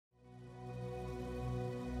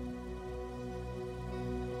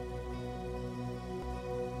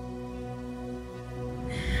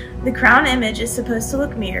The crown image is supposed to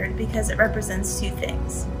look mirrored because it represents two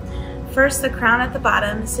things. First, the crown at the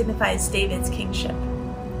bottom signifies David's kingship.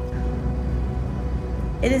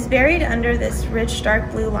 It is buried under this rich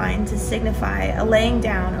dark blue line to signify a laying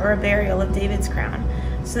down or a burial of David's crown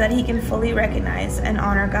so that he can fully recognize and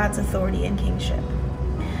honor God's authority and kingship.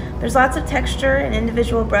 There's lots of texture and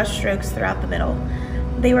individual brush strokes throughout the middle.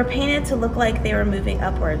 They were painted to look like they were moving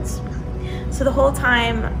upwards. So the whole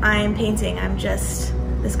time I'm painting, I'm just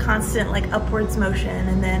this constant like upwards motion,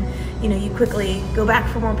 and then you quickly go back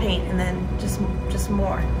for more paint and then just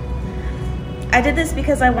more. I did this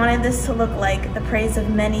because I wanted this to look like the praise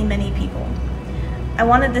of many, many people. I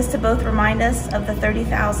wanted this to both remind us of the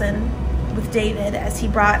 30,000 with David as he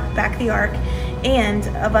brought back the ark, and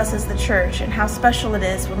of us as the church and how special it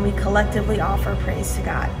is when we collectively offer praise to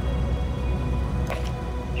God.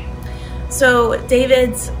 So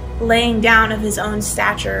David's laying down of his own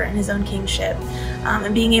stature and his own kingship,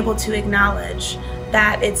 and being able to acknowledge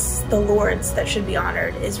that it's the Lord's that should be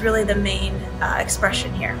honored is really the main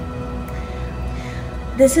expression here.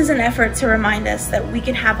 This is an effort to remind us that we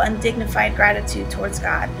can have undignified gratitude towards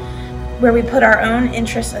God, where we put our own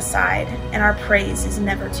interests aside and our praise is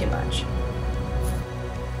never too much.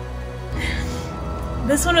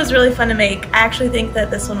 This one was really fun to make. I actually think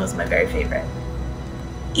that this one was my very favorite.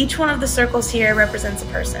 Each one of the circles here represents a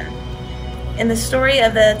person. In the story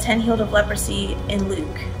of the 10 healed of leprosy in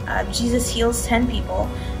Luke, Jesus heals 10 people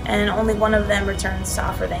and only one of them returns to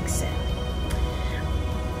offer thanks to him.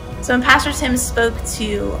 So when Pastor Tim spoke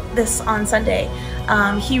to this on Sunday,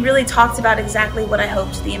 he really talked about exactly what I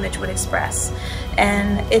hoped the image would express.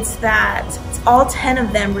 And it's that all 10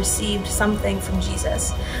 of them received something from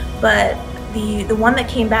Jesus, but the one that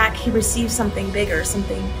came back, he received something bigger,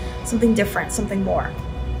 something different, something more.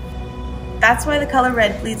 That's why the color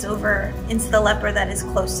red bleeds over into the leper that is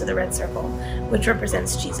close to the red circle, which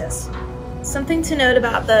represents Jesus. Something to note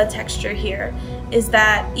about the texture here is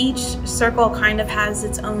that each circle kind of has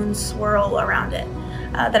its own swirl around it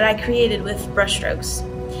that I created with brush strokes.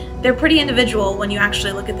 They're pretty individual when you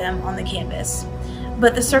actually look at them on the canvas.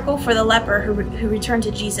 But the circle for the leper who returned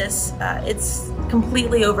to Jesus, it's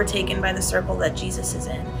completely overtaken by the circle that Jesus is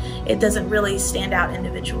in. It doesn't really stand out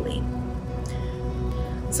individually.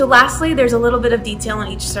 So lastly, there's a little bit of detail in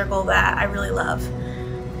each circle that I really love.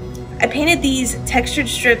 I painted these textured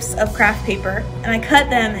strips of craft paper and I cut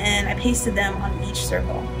them and I pasted them on each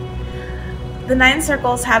circle. The 9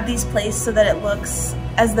 circles have these placed so that it looks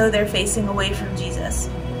as though they're facing away from Jesus.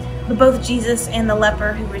 But both Jesus and the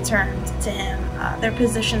leper who returned to him, they're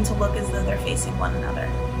positioned to look as though they're facing one another.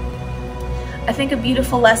 I think a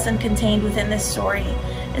beautiful lesson contained within this story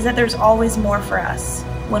is that there's always more for us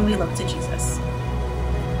when we look to Jesus.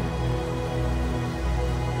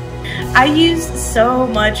 I used so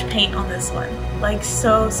much paint on this one, like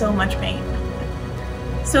so much paint.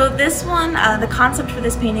 So this one, the concept for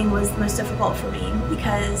this painting was the most difficult for me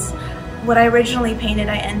because what I originally painted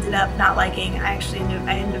I ended up not liking. I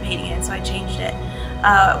ended up hating it, so I changed it.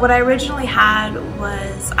 What I originally had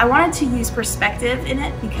was, I wanted to use perspective in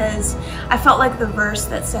it because I felt like the verse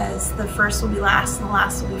that says the first will be last and the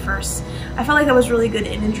last will be first, I felt like that was really good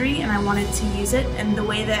imagery and I wanted to use it, and the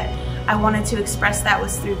way that I wanted to express that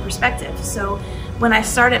was through perspective. So when I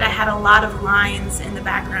started, I had a lot of lines in the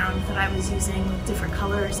background that I was using with different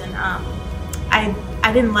colors, and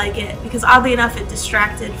I didn't like it because oddly enough it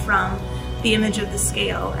distracted from the image of the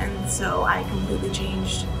scale, and so I completely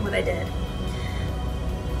changed what I did.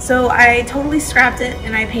 So I totally scrapped it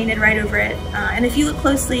and I painted right over it, and if you look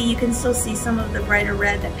closely you can still see some of the brighter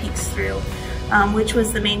red that peeks through, which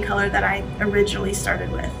was the main color that I originally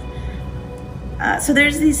started with. So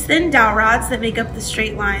there's these thin dowel rods that make up the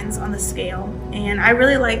straight lines on the scale, and I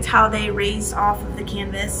really liked how they raised off of the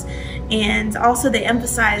canvas, and also they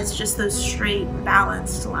emphasized just those straight,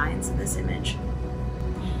 balanced lines in this image.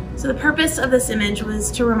 So the purpose of this image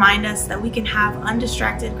was to remind us that we can have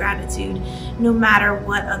undistracted gratitude no matter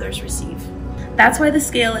what others receive. That's why the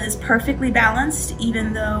scale is perfectly balanced,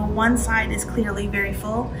 even though one side is clearly very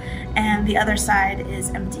full and the other side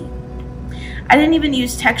is empty. I didn't even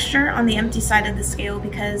use texture on the empty side of the scale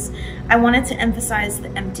because I wanted to emphasize the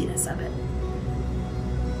emptiness of it.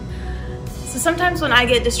 So sometimes when I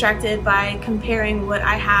get distracted by comparing what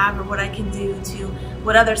I have or what I can do to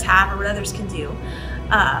what others have or what others can do,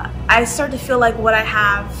 I start to feel like what I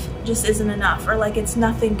have just isn't enough, or like it's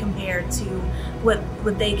nothing compared to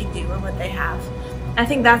what they can do or what they have. I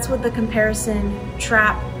think that's what the comparison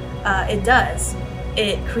trap it does.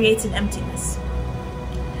 It creates an emptiness.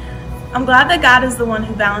 I'm glad that God is the one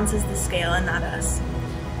who balances the scale and not us.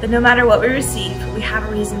 That no matter what we receive, we have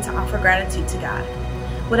a reason to offer gratitude to God.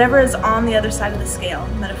 whatever is on the other side of the scale.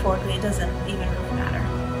 Metaphorically, it doesn't even